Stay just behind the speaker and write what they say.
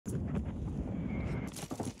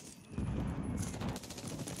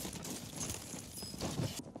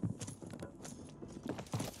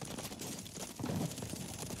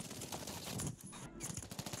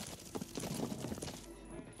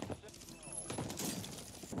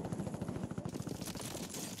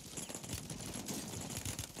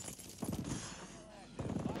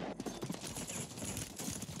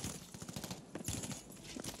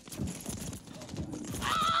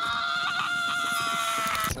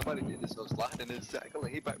And it's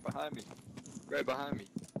exactly, he back behind me. Right behind me.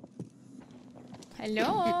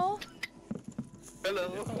 Hello.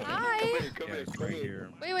 Hello. Hi. Come here, right here.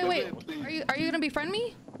 Wait. Are you gonna befriend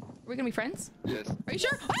me? Are we gonna be friends? Yes. Are you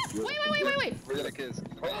sure? Ah! Wait. We're gonna kiss.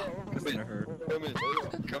 Come in.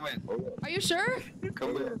 Come in. Are you sure?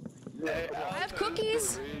 Come in. Hey, I have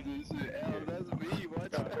cookies. That's me.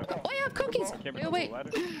 Watch out. Oh, I have cookies. Wait.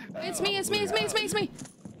 It's me.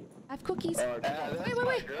 I have cookies.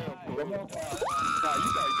 Wait.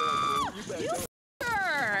 You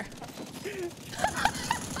sure?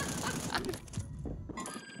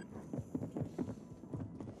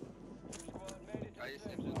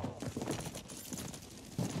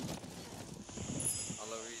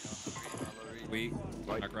 Weak.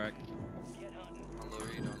 I crack. On the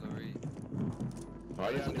read. Oh,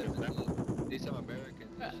 yeah, these some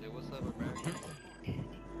Americans and shit. What's up, Americans?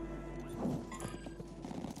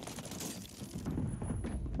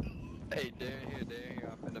 Hey, they're here.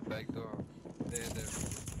 I'm in the back door. They're there.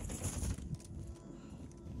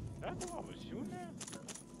 That's what I was shooting at?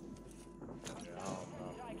 Yeah, I don't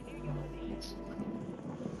know.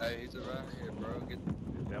 Hey, he's around here, bro. Get.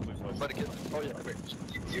 Definitely I'm about to get. Oh yeah, come here.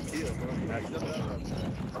 You feel, bro. That's what I'm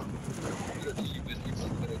saying. You was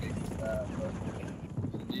gonna get bro.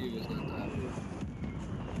 You was gonna die, bro.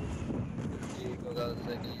 You goes out a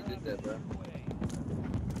second. You did that, bro.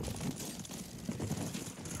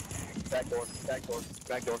 Back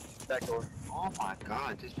door. Oh my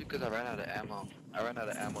god, just because I ran out of ammo.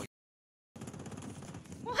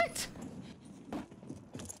 What?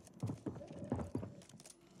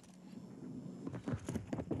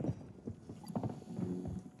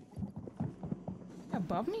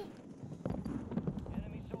 Above me?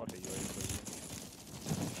 Okay,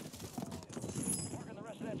 marking the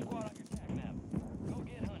rest of that squad on your attack map. Go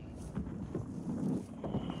get hunting.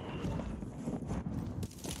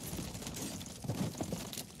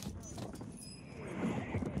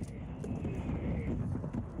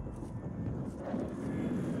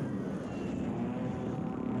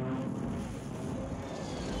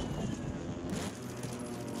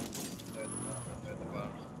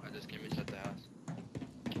 I just came inside the house.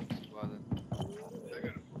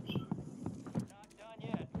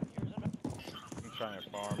 I'm trying to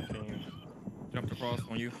farm teams. Jumped across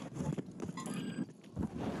on you.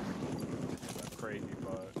 That's crazy,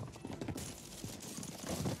 but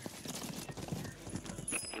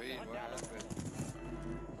Reed, what happened?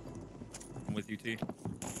 I'm with you, T.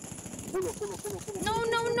 No.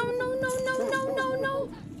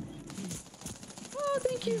 Oh,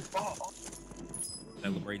 thank you.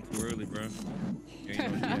 Celebrating too early, bro. You ain't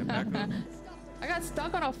know she had backup. I got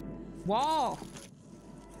stuck on a wall.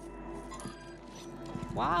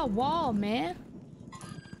 Wow, wall, man.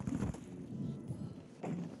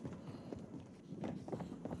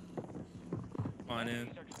 Fine in.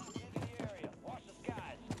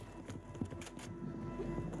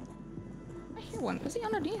 I hear one. Is he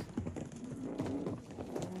underneath?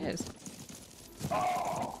 He is.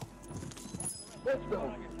 let's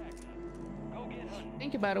go.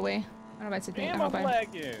 Thank you, by the way. I don't know if I said thank you. Damn, I'm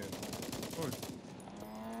lagging. Of course.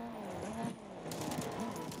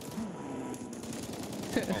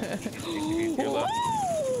 Woo!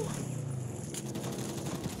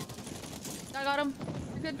 I got him.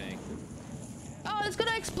 You're good. Thanks. Oh, it's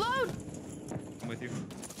gonna explode. I'm with you.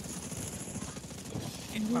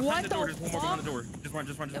 What the the door, there's one more behind the fuck? door.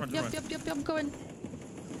 Just run. Yep, I'm going.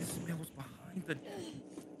 This man was behind the...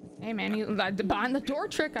 Hey man, you behind the door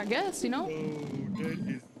trick, I guess, you know? Oh, that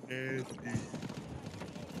is nasty.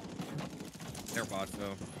 They're bots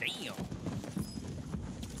though. Damn.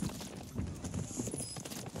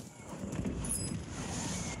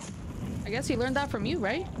 I guess he learned that from you,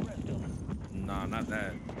 right? Nah, not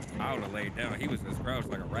that. I would have laid down. He was just crouched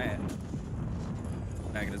like a rat.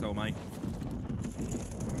 Back in his old mic.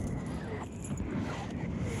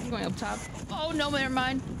 I'm going up top. Oh no, never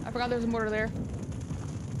mind. I forgot there's a mortar there.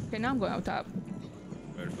 Okay, now I'm going up top.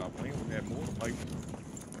 Better stop playing with that mortar, like.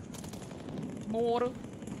 Mortar.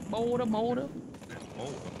 Mortar.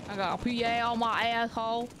 I got a PA on my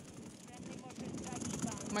asshole.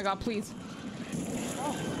 Oh my god, please.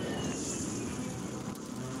 Oh.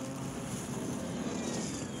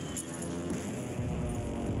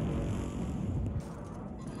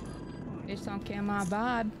 Bitch don't care my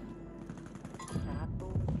vibe.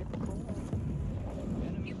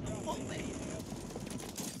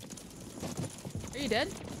 Are you dead?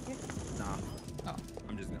 Nah. Oh.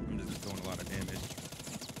 I'm just doing a lot of damage.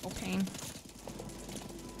 Oh, pain.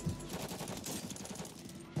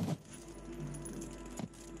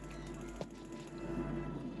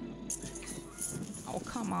 Oh,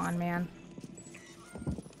 come on, man.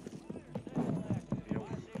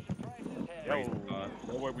 crazy spot.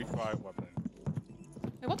 Go where we find weapon.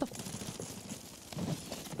 Hey, what the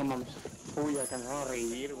No mames. Uy, alcanzaron a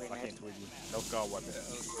revivir, güey. Fucking Twiggy. No scar weapon. That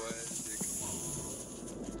was wild.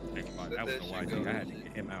 Big spot. That was a wide thing. I had to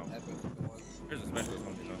get him out. There's a specialist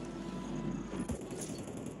on me though.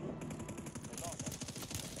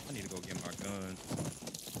 I need to go get my guns.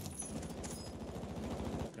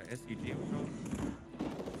 The SCG was on?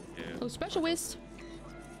 Yeah. Oh, specialist.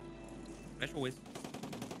 Specialist.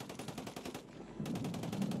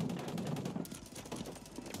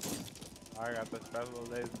 I got the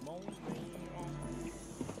specialized moment.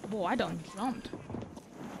 Boy, I done jumped.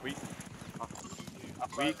 Weak.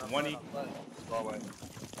 Weak. 1E.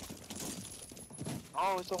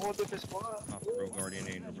 Oh, it's a whole different squad. Oh, bro, Guardian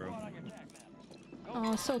Angel, bro.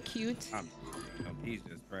 Oh, so cute. No, he's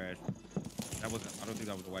just trash. That wasn't. I don't think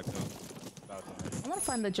that was a wipe though. I want to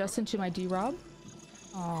find the Justin to my D-Rob.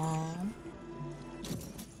 Aww.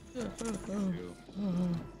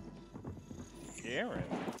 Aaron.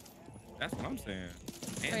 That's what I'm saying.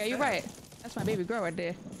 Oh, yeah, you're right. That's my baby girl right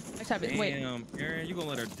there. Next time, wait. Damn, Aaron, you gonna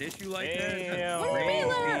let her dish you like Damn. that? What do you mean,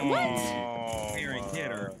 let her? What? Aaron,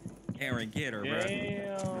 get her. Aaron, get her, bro.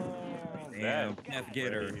 Damn, Jeff,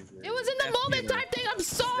 get her. It was in the moment type thing. I'm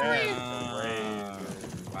sorry.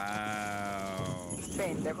 Wow.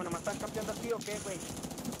 Pendejo, nomás estás campeando así o qué, güey?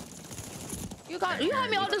 You had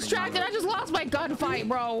me all distracted. I just lost my gunfight,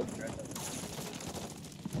 bro.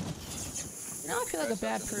 Now I feel like a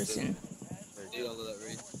bad person. Need all of that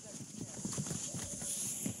raid.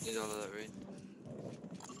 Need all of that raid.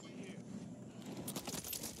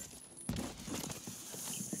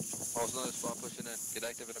 Oh, it's another spot pushing in. Get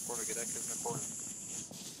active in the corner. Get active in the corner.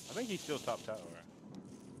 I think he's still top tower.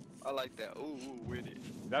 I like that. Ooh, with it.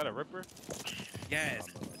 Is that a Ripper? Yes.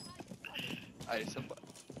 Hey, somebody.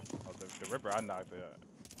 Oh, the Ripper, I knocked it out.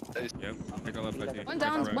 Hey, Yep. Take a left, I see. One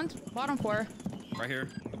down, one bottom core. Right here.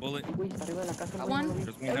 The bullet. Uy, está arriba de la casa. Got one.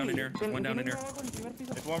 There's one down in there. There's one down in there.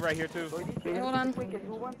 There's one right here too. Hey, hold on.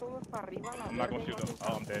 I'm not gonna shoot him.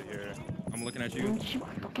 Oh, I'm dead here. I'm looking at you. I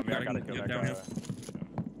mean, I gotta kill that down guy. here.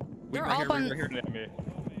 They're right all here, on. right here.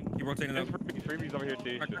 Keep rotating There's up. freebies over here,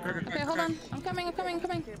 T. Okay, hold on. I'm coming.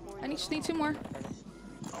 I need 2 more.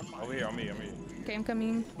 Over here, on me. Okay, I'm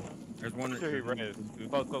coming. There's one. Sure, he runs.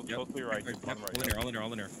 Close to your right. Yep. Bottom right. All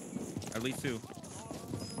in there. At least 2.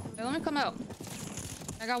 Hey, let me come out.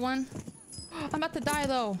 I got one. I'm about to die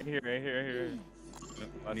though. Here. Yep.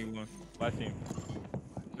 I need one. Last team.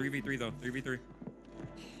 3v3 though. 3v3.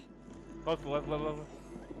 Close to left.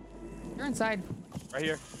 You're inside. Right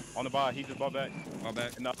here. On the bar. He just bought back. Fall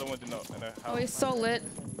back. And the other one did not. Oh, he's so lit.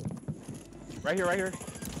 Right here. I'm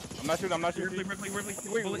not shooting. Ripley. Wait.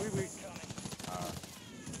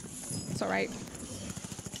 It's alright.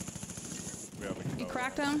 You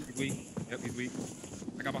cracked him? He's weak. Yep, he's weak.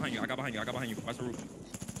 I got behind you. Watch the roof.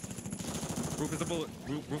 Roof is a bullet.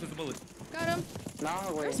 Roof is a bullet. Got him. No,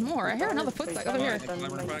 güey. There's more. I hear another footstep over here.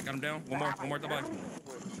 Got him down. One more at the bottom.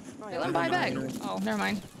 Hey, let him buy back. Oh, never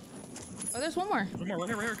mind. Oh, there's one more. One more. Right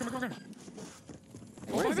here. Come on.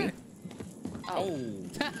 Where is he? Oh.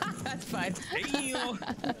 That's fine. Damn.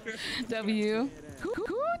 W.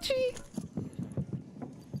 Gucci.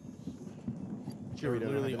 Sure,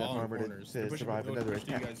 literally all armor corners. to survive another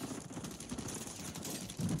attack.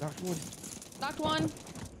 Knocked one. Knocked one.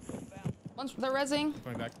 One's they're rezzing.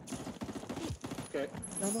 Going back. Okay.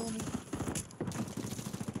 No.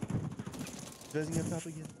 Rezzing up top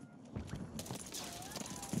again.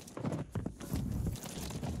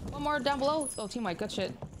 One more down below. Oh, team white. Good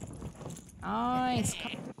shit. Nice.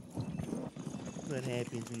 What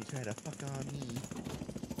happens when you try to fuck on me?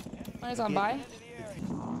 One is on by.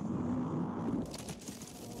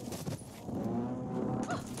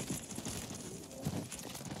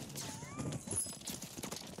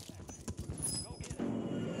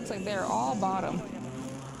 Looks like they're all bottom.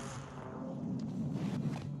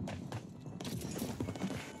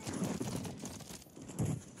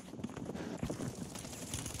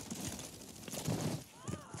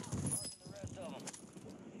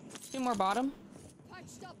 Two more bottom.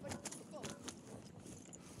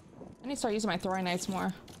 I need to start using my throwing knives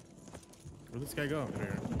more. Where'd this guy go?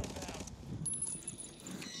 Here.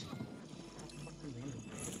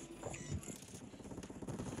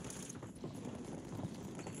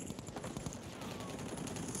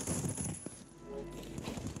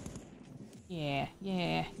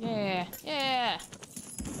 Yeah.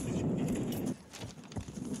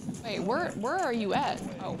 Wait, where are you at?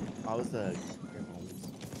 Oh. I was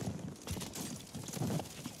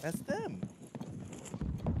That's them.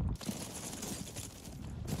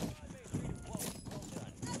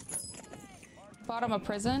 Bottom of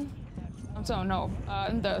prison. So no,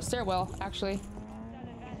 in the stairwell, actually.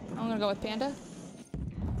 I'm gonna go with Panda.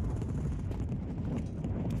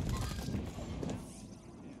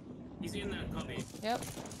 He's in that cubby. Yep.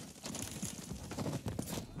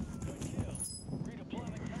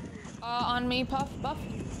 On me, Puff, Buff.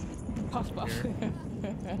 Puff, Buff. Enemy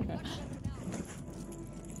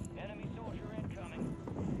soldier incoming.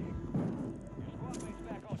 Your squad mates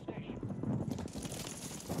back on station.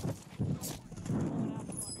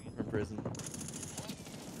 From prison.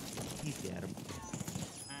 He's got him.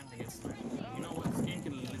 And they get sniped. You know what? This game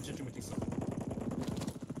can legitimately suck.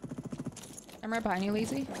 I'm right behind you,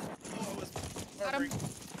 Lazy. Got him.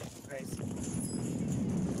 Nice.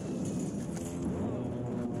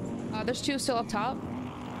 There's two still up top.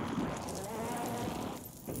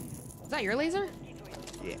 Is that your laser?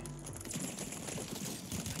 Yeah.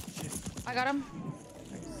 I got him.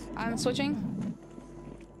 I'm switching.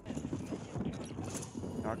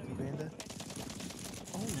 Knock you, Panda.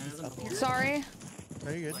 Oh, he's up here. Sorry.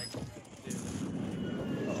 No, you're good.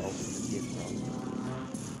 Uh-oh. He is wrong.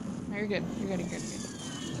 No, you're good. You're good. You're good.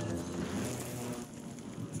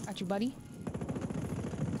 Got you, buddy.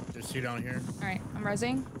 There's two down here. All right, I'm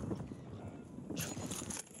resing.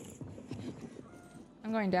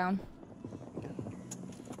 I'm going down.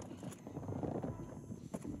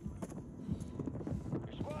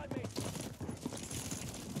 Your squad mates.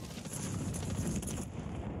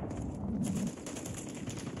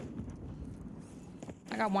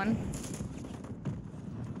 I got one.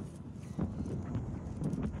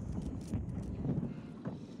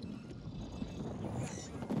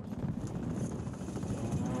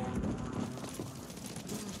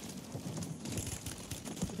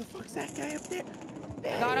 Who the fuck's that guy up there?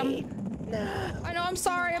 Got him. No. I know. I'm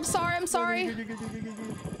sorry. I'm sorry. I'm sorry. Good.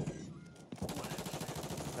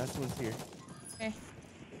 Last one's here. Okay.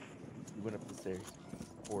 He went up the stairs.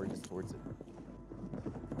 Or just towards it.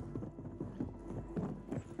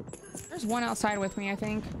 There's one outside with me, I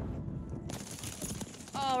think.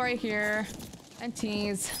 Oh, right here. And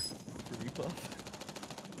tease. The rebuff.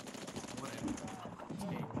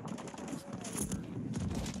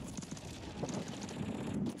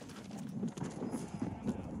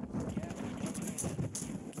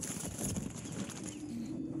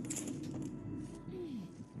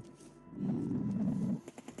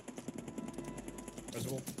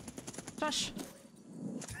 Reservoir. Josh.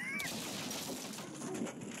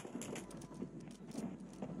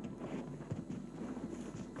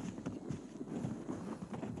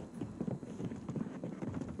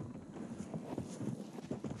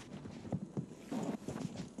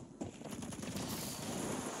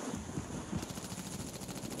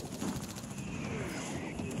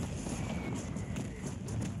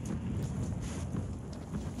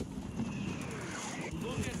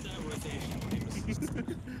 Look at that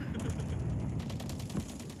rotation.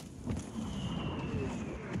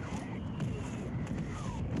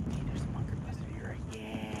 There's a bunker buster here.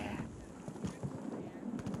 Yeah.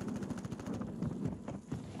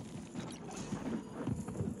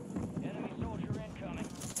 Enemy soldier incoming.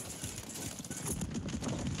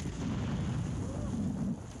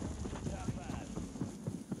 Top 5.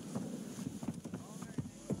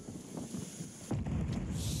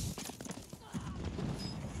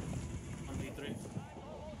 On V3.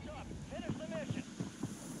 Finish the mission.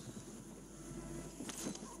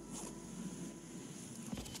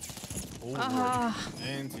 Oh, Ah.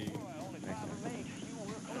 Anti. Only 5 remain. You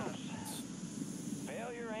were close.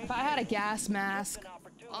 Failure ain't If I had a gas mask. an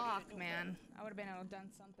opportunity. Fuck, man. I would have been able to done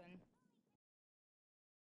something.